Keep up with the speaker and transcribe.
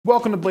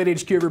Welcome to Blade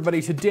HQ,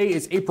 everybody. Today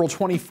is April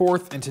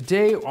 24th, and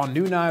today on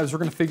New Knives, we're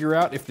going to figure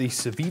out if the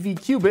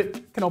Civivi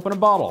Cubit can open a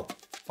bottle.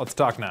 Let's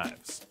talk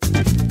knives.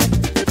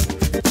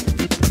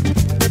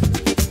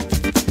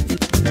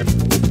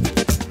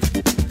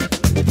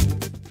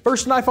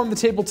 First knife on the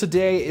table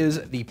today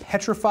is the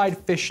Petrified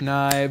Fish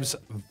Knives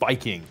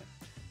Viking.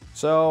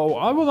 So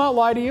I will not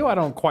lie to you, I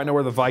don't quite know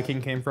where the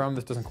Viking came from.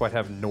 This doesn't quite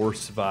have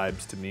Norse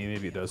vibes to me,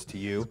 maybe it does to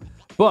you.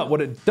 But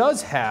what it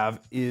does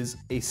have is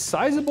a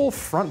sizable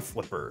front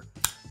flipper.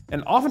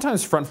 And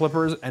oftentimes front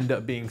flippers end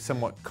up being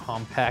somewhat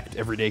compact,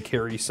 everyday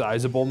carry,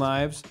 sizable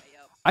knives.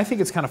 I think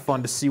it's kind of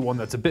fun to see one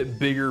that's a bit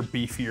bigger,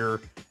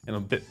 beefier, and a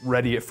bit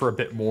ready for a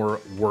bit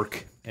more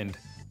work and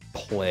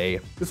play.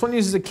 This one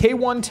uses a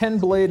K110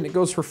 blade and it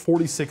goes for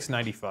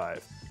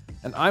 $46.95.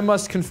 And I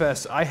must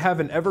confess, I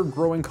have an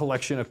ever-growing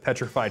collection of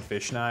petrified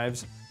fish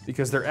knives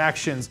because their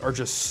actions are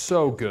just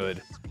so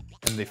good.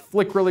 And they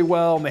flick really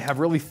well, and they have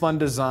really fun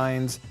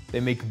designs. They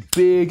make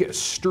big,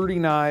 sturdy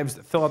knives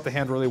that fill out the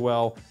hand really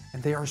well,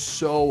 and they are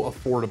so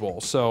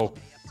affordable. So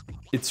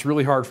it's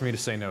really hard for me to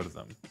say no to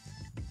them.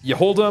 You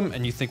hold them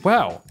and you think,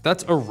 wow,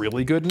 that's a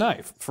really good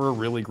knife for a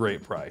really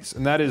great price.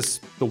 And that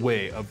is the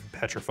way of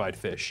petrified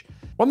fish.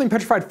 One thing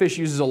petrified fish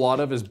uses a lot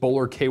of is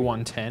Bowler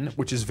K110,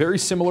 which is very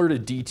similar to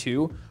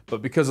D2,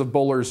 but because of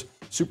Bowler's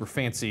super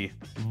fancy,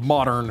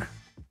 modern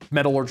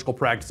metallurgical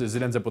practices,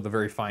 it ends up with a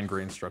very fine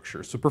grain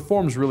structure. So it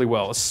performs really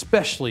well,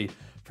 especially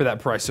for that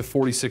price of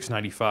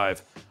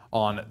 $46.95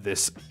 on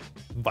this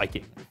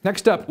Viking.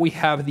 Next up, we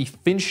have the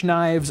Finch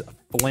Knives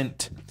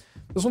Flint.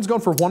 This one's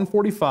going for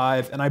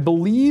 $145, and I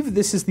believe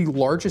this is the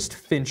largest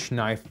Finch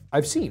knife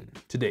I've seen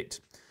to date.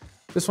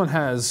 This one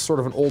has sort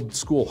of an old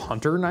school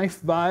hunter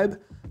knife vibe.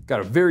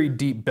 Got a very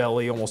deep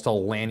belly, almost a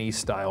Lanny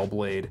style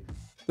blade.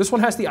 This one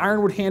has the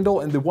ironwood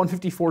handle and the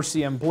 154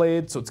 cm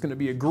blade, so it's gonna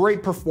be a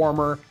great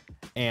performer.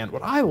 And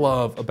what I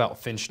love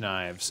about Finch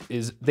knives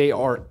is they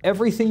are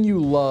everything you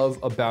love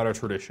about a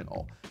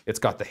traditional. It's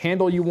got the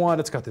handle you want,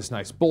 it's got this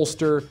nice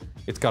bolster,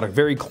 it's got a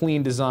very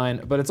clean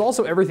design, but it's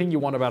also everything you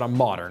want about a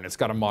modern. It's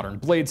got a modern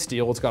blade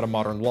steel, it's got a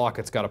modern lock,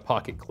 it's got a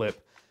pocket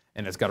clip,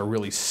 and it's got a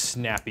really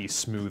snappy,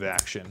 smooth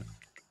action.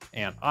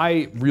 And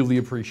I really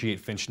appreciate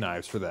Finch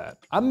knives for that.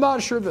 I'm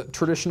not sure that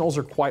traditionals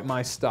are quite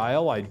my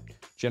style. I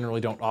generally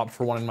don't opt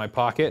for one in my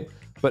pocket,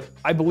 but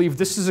I believe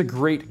this is a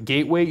great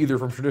gateway either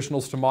from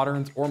traditionals to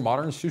moderns or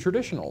moderns to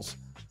traditionals.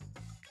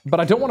 But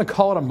I don't want to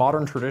call it a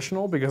modern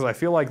traditional because I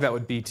feel like that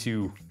would be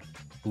to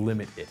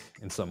limit it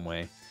in some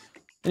way.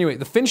 Anyway,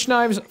 the Finch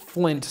Knives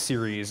Flint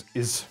series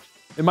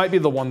it might be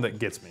the one that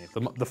gets me,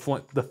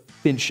 the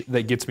Finch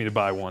that gets me to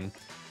buy one.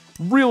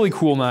 Really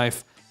cool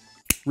knife.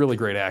 Really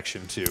great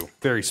action too,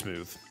 very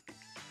smooth.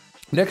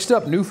 Next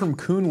up, new from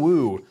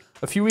Kunwu.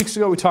 A few weeks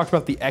ago we talked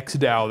about the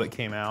X-Dow that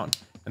came out,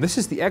 and this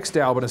is the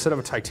X-Dow, but instead of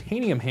a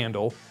titanium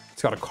handle,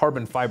 it's got a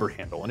carbon fiber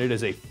handle, and it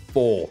is a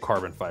full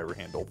carbon fiber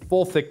handle.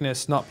 Full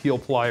thickness, not peel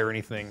ply or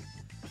anything.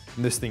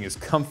 And this thing is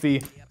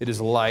comfy, it is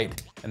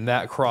light, and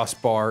that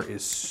crossbar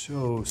is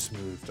so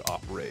smooth to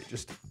operate.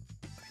 Just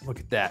look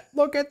at that,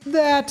 look at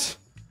that!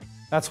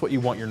 That's what you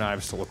want your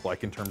knives to look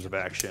like in terms of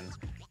action.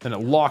 Then it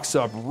locks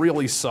up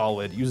really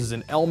solid, uses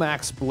an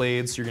LMAX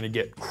blade, so you're gonna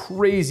get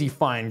crazy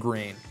fine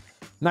grain.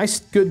 Nice,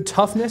 good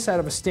toughness out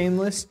of a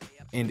stainless,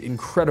 and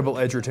incredible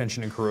edge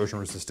retention and corrosion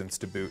resistance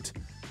to boot.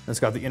 And it's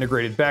got the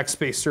integrated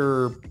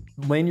backspacer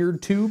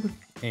lanyard tube,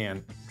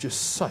 and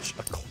just such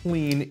a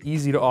clean,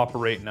 easy to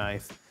operate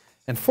knife.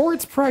 And for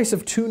its price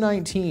of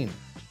 $219,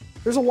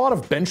 there's a lot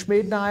of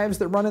Benchmade knives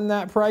that run in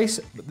that price,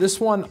 but this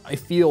one I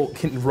feel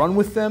can run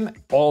with them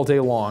all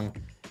day long.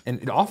 And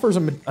it offers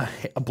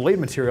a blade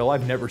material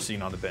I've never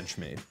seen on a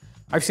Benchmade.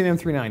 I've seen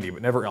M390,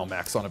 but never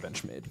LMAX on a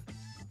Benchmade.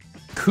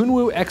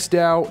 Kunwu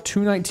X-Dow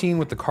 219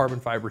 with the carbon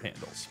fiber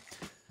handles.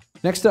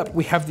 Next up,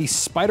 we have the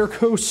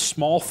Spyderco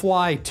Small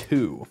Fly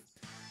 2.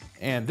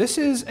 And this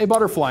is a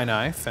butterfly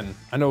knife, and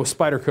I know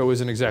Spyderco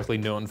isn't exactly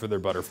known for their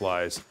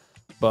butterflies,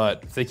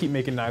 but if they keep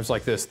making knives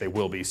like this, they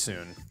will be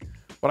soon.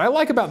 What I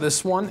like about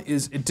this one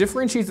is it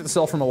differentiates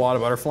itself from a lot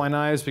of butterfly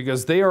knives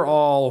because they are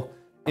all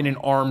in an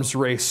arms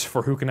race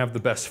for who can have the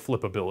best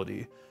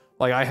flipability.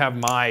 Like I have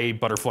my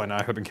butterfly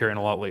knife I've been carrying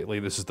a lot lately.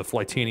 This is the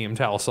Flitanium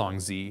Talisong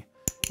Z.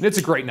 And it's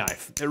a great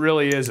knife. It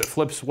really is. It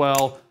flips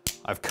well.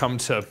 I've come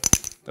to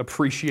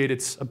appreciate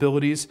its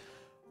abilities.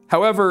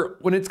 However,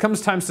 when it comes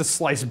times to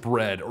slice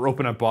bread or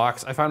open a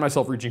box, I find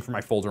myself reaching for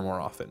my folder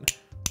more often.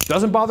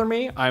 Doesn't bother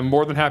me. I'm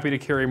more than happy to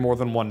carry more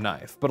than one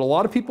knife, but a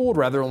lot of people would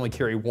rather only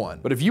carry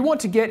one. But if you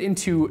want to get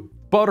into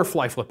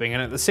butterfly flipping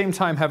and at the same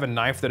time have a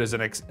knife that is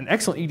an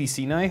excellent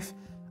EDC knife,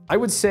 I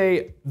would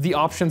say the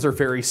options are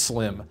very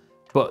slim,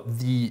 but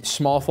the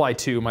Small Fly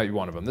 2 might be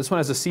one of them. This one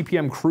has a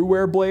CPM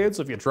Crewwear blade,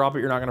 so if you drop it,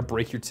 you're not gonna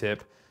break your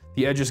tip.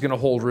 The edge is gonna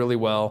hold really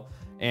well,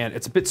 and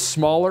it's a bit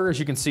smaller. As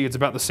you can see, it's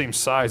about the same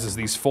size as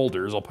these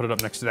folders. I'll put it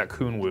up next to that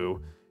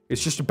Kunwu.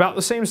 It's just about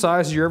the same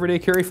size as your everyday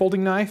carry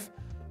folding knife,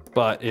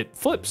 but it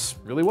flips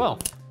really well.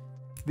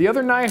 The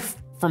other knife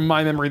from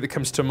my memory that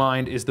comes to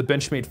mind is the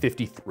Benchmade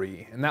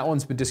 53, and that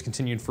one's been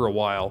discontinued for a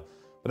while,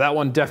 but that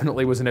one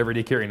definitely was an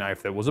everyday carry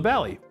knife that was a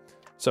Bally.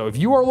 So if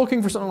you are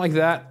looking for something like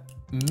that,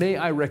 may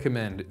I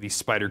recommend the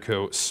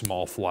Spyderco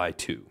Small Fly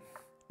 2.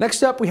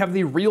 Next up, we have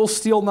the Real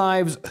Steel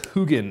Knives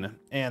Hugin.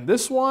 And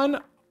this one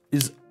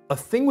is a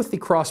thing with the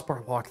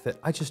crossbar lock that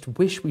I just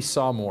wish we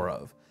saw more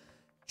of.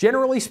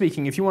 Generally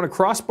speaking, if you want a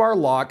crossbar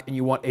lock and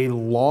you want a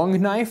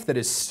long knife that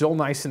is still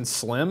nice and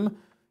slim,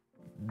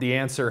 the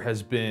answer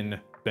has been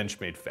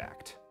Benchmade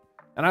Fact.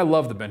 And I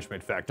love the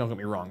Benchmade Fact, don't get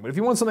me wrong. But if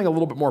you want something a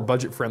little bit more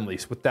budget friendly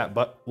with that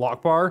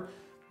lock bar,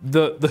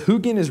 the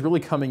Hugin is really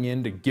coming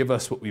in to give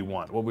us what we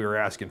want, what we were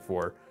asking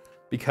for.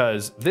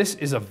 Because this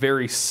is a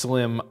very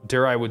slim,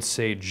 dare I would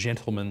say,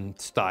 gentleman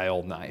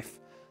style knife.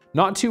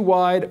 Not too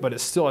wide, but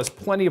it still has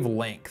plenty of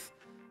length.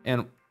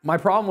 And my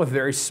problem with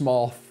very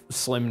small,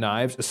 slim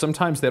knives is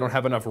sometimes they don't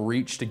have enough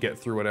reach to get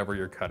through whatever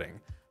you're cutting.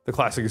 The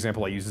classic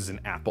example I use is an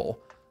apple.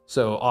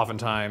 So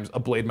oftentimes a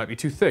blade might be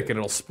too thick and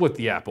it'll split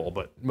the apple,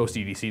 but most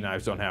EDC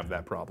knives don't have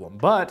that problem.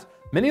 But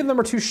many of them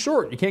are too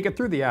short. You can't get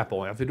through the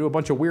apple. You have to do a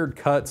bunch of weird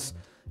cuts.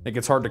 It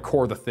gets hard to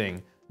core the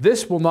thing.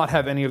 This will not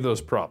have any of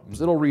those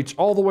problems. It'll reach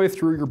all the way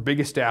through your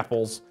biggest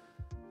apples.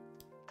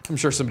 I'm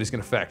sure somebody's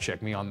gonna fact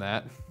check me on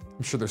that.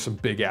 I'm sure there's some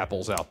big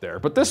apples out there.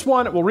 But this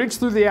one will reach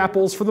through the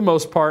apples for the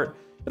most part.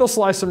 It'll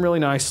slice them really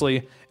nicely,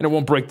 and it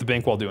won't break the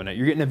bank while doing it.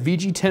 You're getting a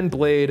VG10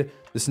 blade,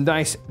 this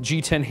nice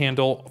G10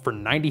 handle for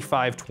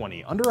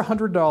 $95.20, under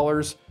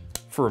 $100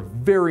 for a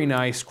very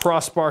nice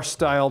crossbar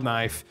style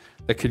knife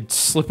that could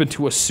slip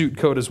into a suit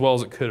coat as well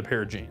as it could a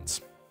pair of jeans.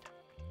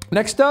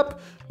 Next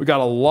up, we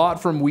got a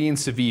lot from WE and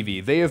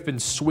Civivi. They have been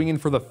swinging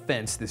for the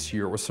fence this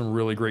year with some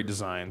really great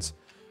designs.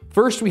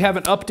 First, we have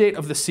an update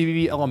of the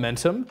Civivi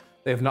Elementum.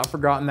 They have not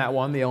forgotten that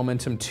one. The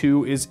Elementum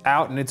 2 is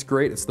out and it's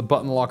great. It's the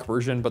button lock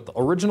version, but the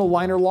original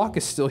liner lock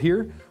is still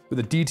here with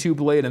a D2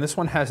 blade, and this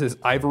one has this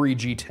ivory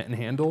G10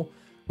 handle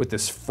with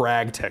this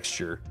frag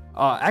texture.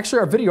 Actually,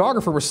 our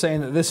videographer was saying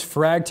that this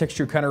frag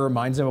texture kind of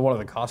reminds him of one of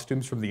the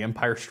costumes from The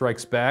Empire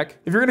Strikes Back.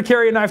 If you're gonna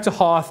carry a knife to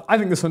Hoth, I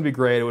think this one would be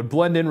great. It would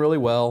blend in really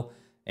well,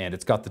 and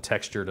it's got the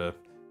texture to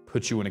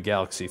put you in a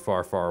galaxy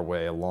far, far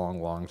away a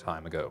long, long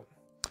time ago.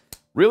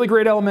 Really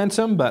great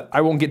Elementum, but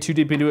I won't get too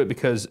deep into it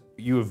because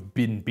you have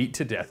been beat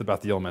to death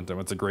about the Elementum.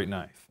 It's a great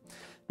knife.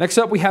 Next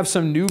up, we have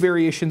some new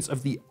variations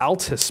of the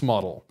Altus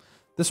model.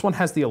 This one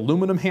has the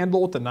aluminum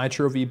handle with the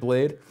Nitro V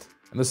blade,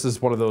 and this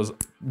is one of those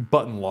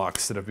button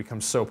locks that have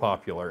become so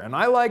popular. And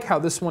I like how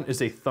this one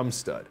is a thumb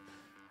stud.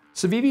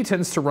 Civivi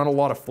tends to run a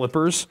lot of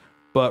flippers,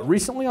 but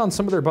recently on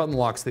some of their button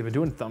locks, they've been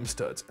doing thumb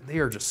studs, and they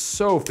are just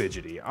so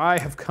fidgety. I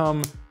have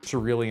come to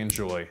really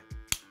enjoy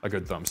a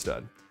good thumb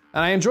stud.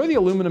 And I enjoy the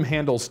aluminum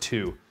handles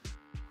too.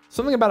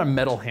 Something about a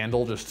metal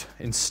handle just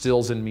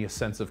instills in me a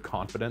sense of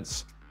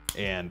confidence.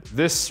 And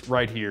this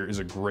right here is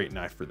a great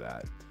knife for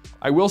that.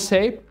 I will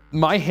say,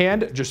 my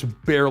hand just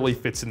barely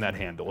fits in that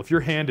handle. If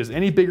your hand is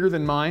any bigger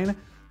than mine,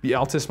 the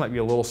Altus might be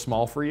a little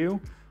small for you.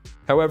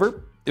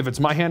 However, if it's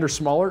my hand or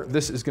smaller,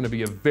 this is gonna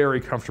be a very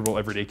comfortable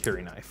everyday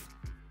carry knife.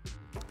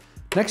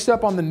 Next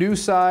up on the new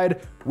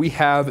side, we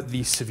have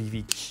the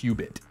Civivi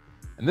Cubit.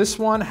 And this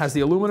one has the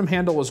aluminum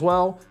handle as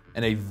well,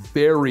 and a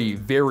very,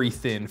 very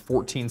thin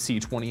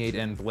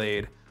 14C28N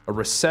blade, a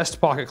recessed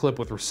pocket clip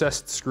with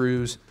recessed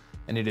screws,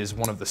 and it is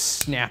one of the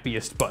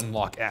snappiest button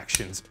lock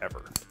actions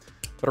ever.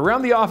 But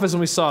around the office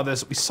when we saw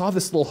this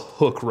little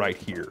hook right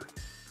here,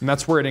 and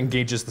that's where it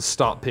engages the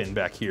stop pin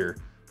back here.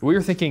 We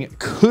were thinking,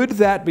 could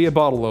that be a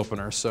bottle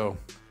opener? So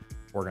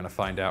we're gonna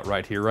find out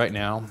right here, right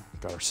now.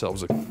 Got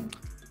ourselves a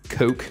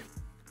Coke.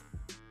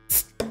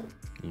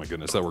 Oh my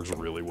goodness, that works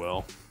really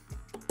well.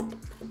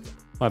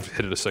 I'll have to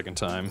hit it a second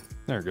time.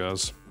 There it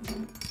goes.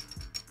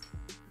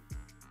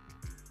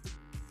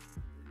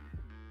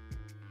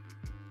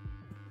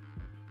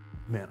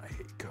 Man, I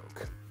hate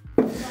Coke.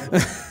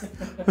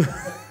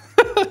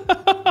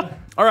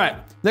 All right,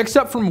 next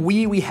up from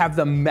WE, we have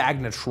the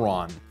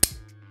Magnetron.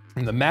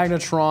 And the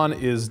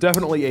Magnetron is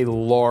definitely a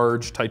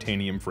large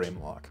titanium frame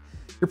lock.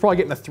 You're probably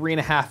getting a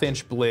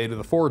 3.5-inch blade with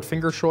a forward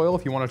finger choil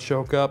if you want to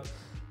choke up,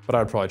 but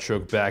I'd probably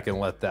choke back and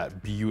let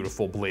that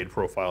beautiful blade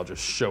profile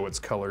just show its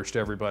colors to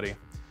everybody.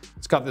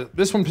 It's got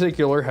this one in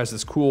particular has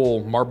this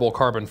cool marble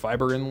carbon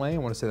fiber inlay. I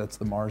want to say that's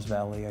the Mars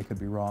Valley, I could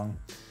be wrong.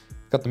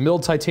 Got the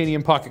milled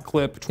titanium pocket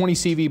clip, 20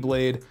 CV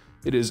blade.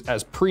 It is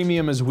as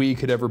premium as we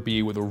could ever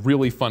be with a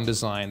really fun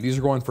design. These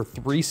are going for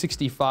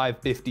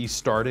 $365.50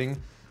 starting.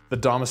 The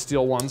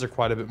Domasteel ones are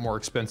quite a bit more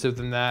expensive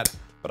than that,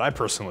 but I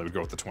personally would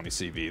go with the 20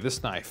 CV.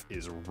 This knife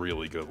is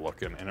really good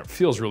looking and it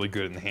feels really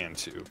good in the hand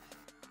too.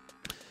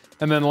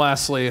 And then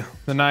lastly,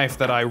 the knife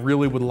that I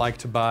really would like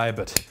to buy,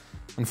 but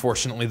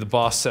unfortunately the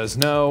boss says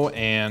no,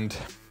 and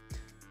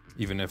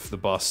even if the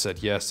boss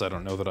said yes, I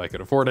don't know that I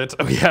could afford it.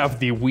 We have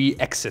the WE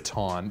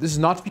Exciton. This is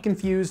not to be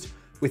confused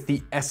with the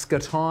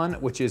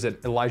Eschaton, which is an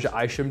Elijah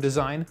Isham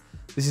design.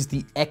 This is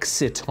the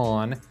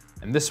Exciton,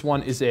 and this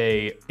one is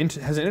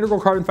has an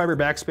integral carbon fiber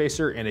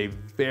backspacer and a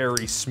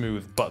very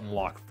smooth button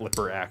lock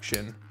flipper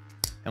action.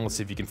 And let's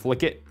see if you can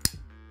flick it.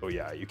 Oh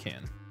yeah, you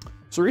can.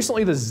 So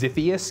recently the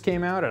Ziphius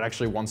came out. It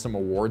actually won some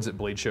awards at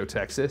Blade Show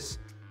Texas.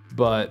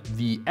 But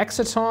the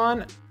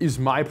Exciton is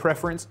my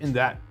preference in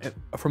that,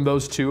 from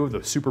those two,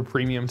 the super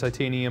premium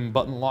titanium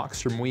button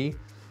locks from WE,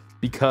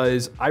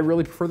 because I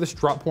really prefer this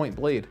drop point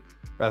blade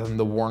rather than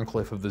the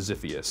Wharncliffe of the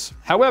Ziphius.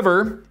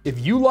 However,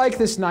 if you like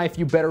this knife,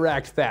 you better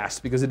act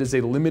fast because it is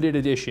a limited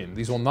edition.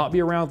 These will not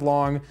be around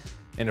long,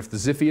 and if the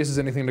Ziphius is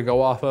anything to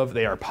go off of,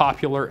 they are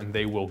popular and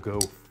they will go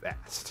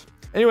fast.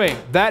 Anyway,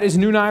 that is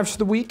new knives for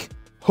the week.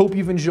 Hope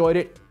you've enjoyed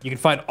it. You can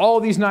find all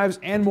of these knives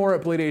and more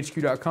at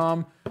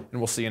BladeHQ.com,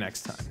 and we'll see you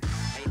next time.